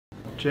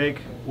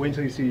Jake, wait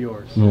until you see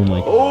yours. Oh my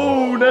god.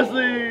 Oh,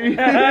 Nestle!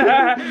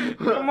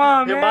 Come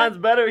on, man. Mine's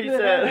better, he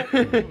said.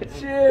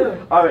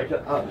 Chill. Alright,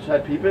 should I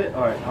peep it?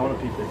 Alright, I want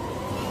to peep it.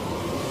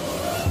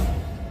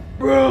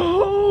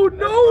 Bro,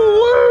 no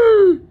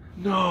way!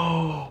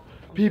 No.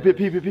 Peep it,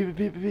 peep it, peep it,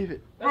 peep it, peep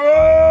it.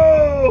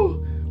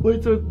 Bro!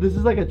 Wait, so this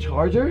is like a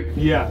charger?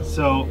 Yeah,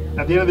 so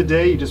at the end of the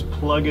day, you just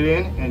plug it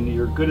in and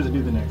you're good as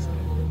new the next day.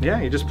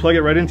 Yeah, you just plug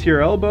it right into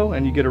your elbow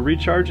and you get a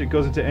recharge. It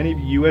goes into any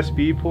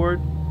USB port.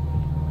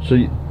 So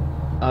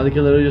I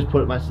can literally just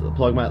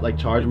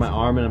charge my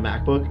arm in a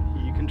MacBook?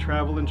 You can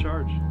travel and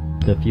charge.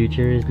 The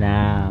future is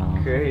now.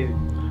 Crazy.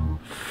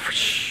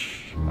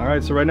 All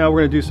right, so right now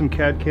we're gonna do some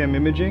CAD/CAM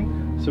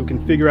imaging so we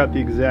can figure out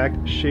the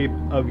exact shape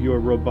of your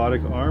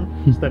robotic arm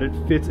so that it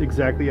fits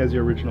exactly as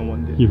your original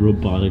one did. Your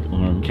robotic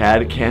arm.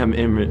 CAD/CAM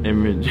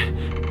image.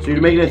 So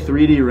you're making a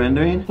 3D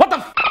rendering? What the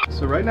f?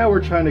 So right now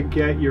we're trying to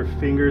get your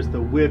fingers,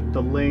 the width,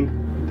 the length,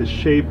 the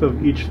shape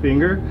of each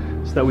finger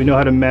so that we know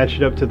how to match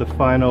it up to the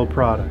final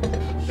product.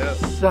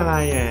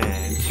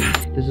 Science.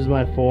 This is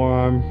my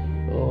forearm.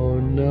 Oh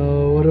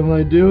no, what am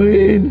I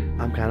doing?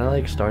 I'm kind of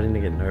like starting to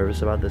get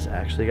nervous about this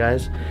actually,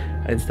 guys.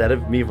 Instead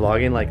of me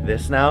vlogging like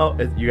this now,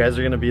 you guys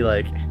are gonna be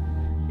like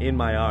in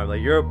my arm.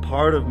 Like you're a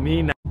part of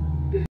me now.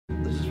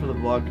 This is for the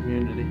vlog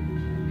community.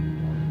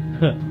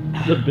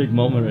 It's a big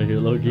moment right here,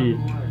 low key.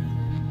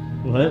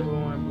 What? Number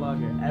one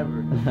vlogger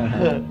ever.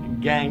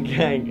 Gang,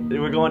 gang.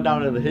 We're going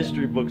down in the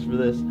history books for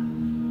this.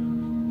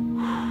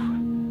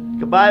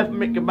 Goodbye,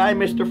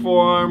 Mr.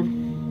 Forearm.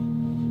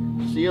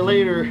 See you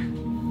later.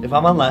 If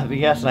I'm on laughing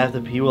gas and I have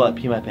to pee, will I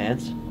pee my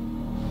pants?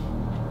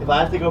 If I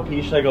have to go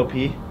pee, should I go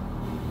pee?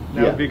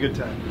 That would be a good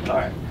time.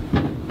 Alright.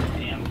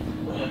 Damn.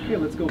 Okay,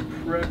 let's go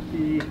prep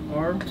the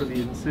arm for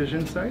the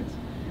incision sites.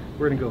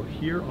 We're gonna go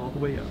here all the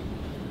way up.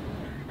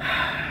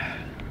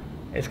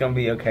 It's gonna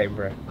be okay,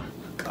 bro.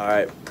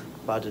 Alright,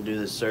 about to do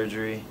this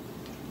surgery.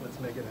 Let's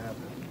make it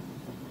happen.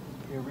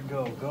 Here we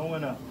go,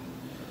 going up.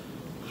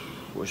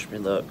 Wish me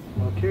luck.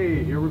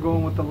 Okay, here we're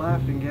going with the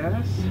laughing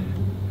gas.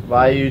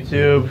 Bye,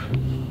 YouTube.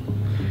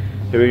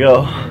 Here we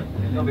go.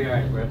 It's gonna be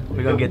alright, bro.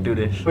 We're gonna get through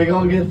this. We're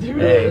gonna get through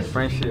Hey, this.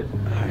 friendship.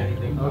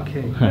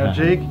 Okay, now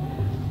Jake,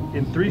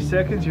 in 3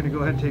 seconds, you're gonna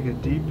go ahead and take a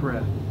deep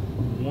breath.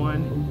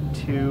 1,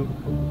 2,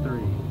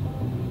 3.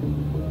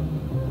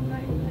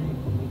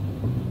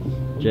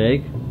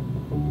 Jake?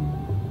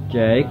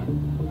 Jake?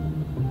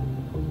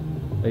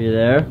 Are you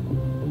there?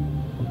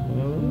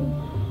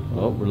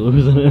 Oh, we're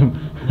losing him.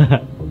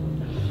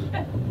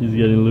 He's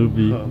getting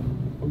loopy.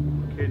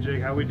 Okay,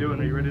 Jake, how we doing?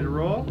 Are you ready to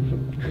roll?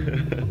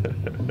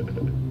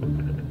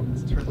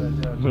 Let's turn that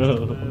down just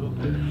a little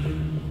bit.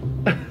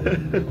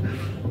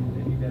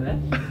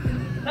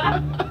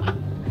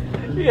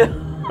 Yeah.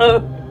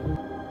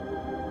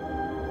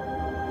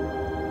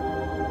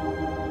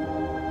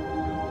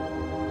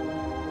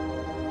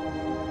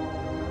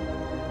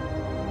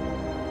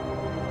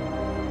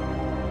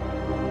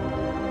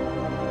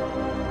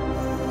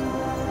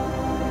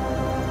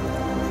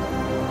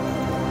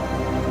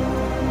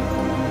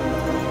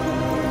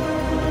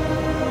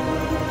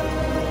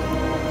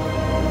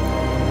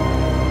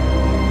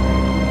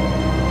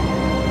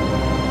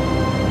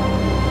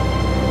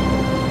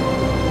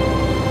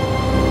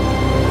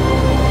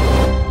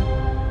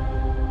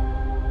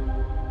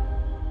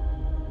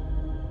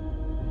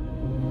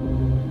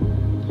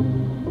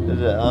 Is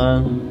it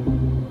on?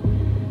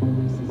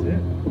 This is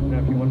it. Now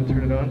if you want to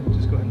turn it on,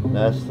 just go ahead and,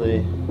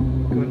 Nestle.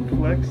 go ahead and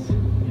flex.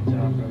 Good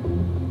job, bro.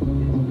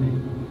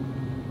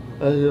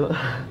 Oh You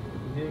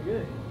did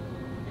good.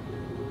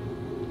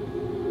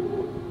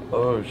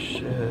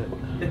 shit.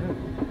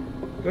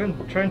 Go ahead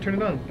and try and turn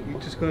it on. You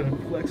just go ahead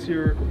and flex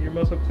your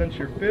muscle, clench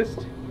your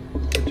fist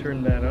to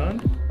turn that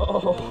on.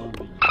 Oh.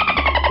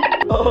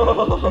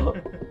 Oh.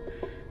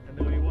 And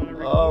then we want to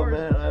record. Oh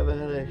man, I have a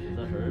headache. Does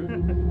that hurt?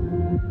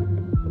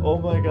 Oh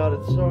my god,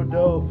 it's so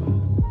dope.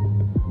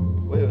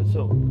 Wait, it's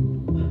so.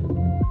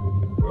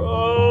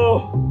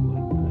 Bro!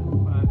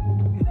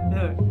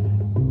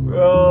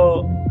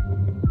 Bro!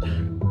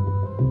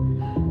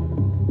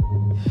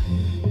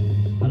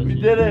 We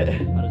did it!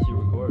 How does he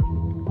record?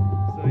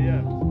 So yeah,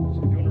 if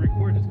you want to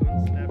record, just go ahead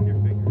and snap your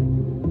finger.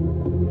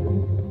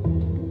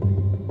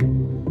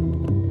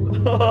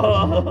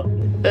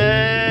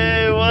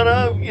 Hey, what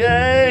up,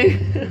 gang?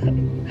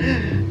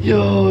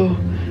 Yo,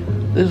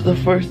 this is the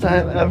first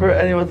time ever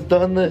anyone's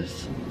done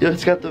this. Yo,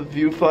 it's got the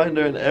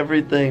viewfinder and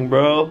everything,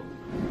 bro.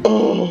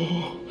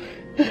 Oh,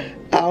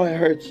 ow, it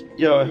hurts.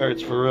 Yo, it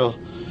hurts for real.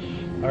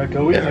 All right,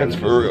 go easy. It hurts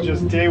This for is real.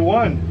 just day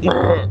one.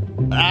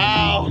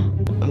 Ow!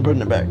 I'm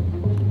putting it back.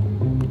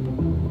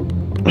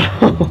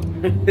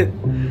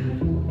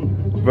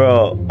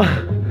 Bro.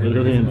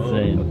 Literally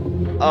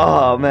insane.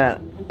 Oh man,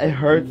 it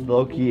hurts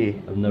low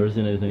key. I've never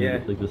seen anything Yeah.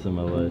 like this in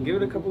my life. Give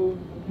it a couple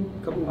weeks.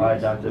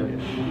 Alright, doctor.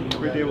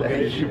 Every day we'll get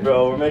Thank you, it.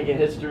 bro. We're making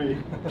history.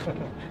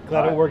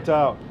 Glad it worked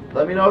out.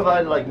 Let me know if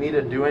I like need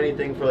to do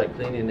anything for like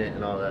cleaning it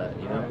and all that,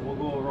 you All know? right, we'll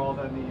go over all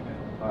that in the email.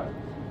 Alright.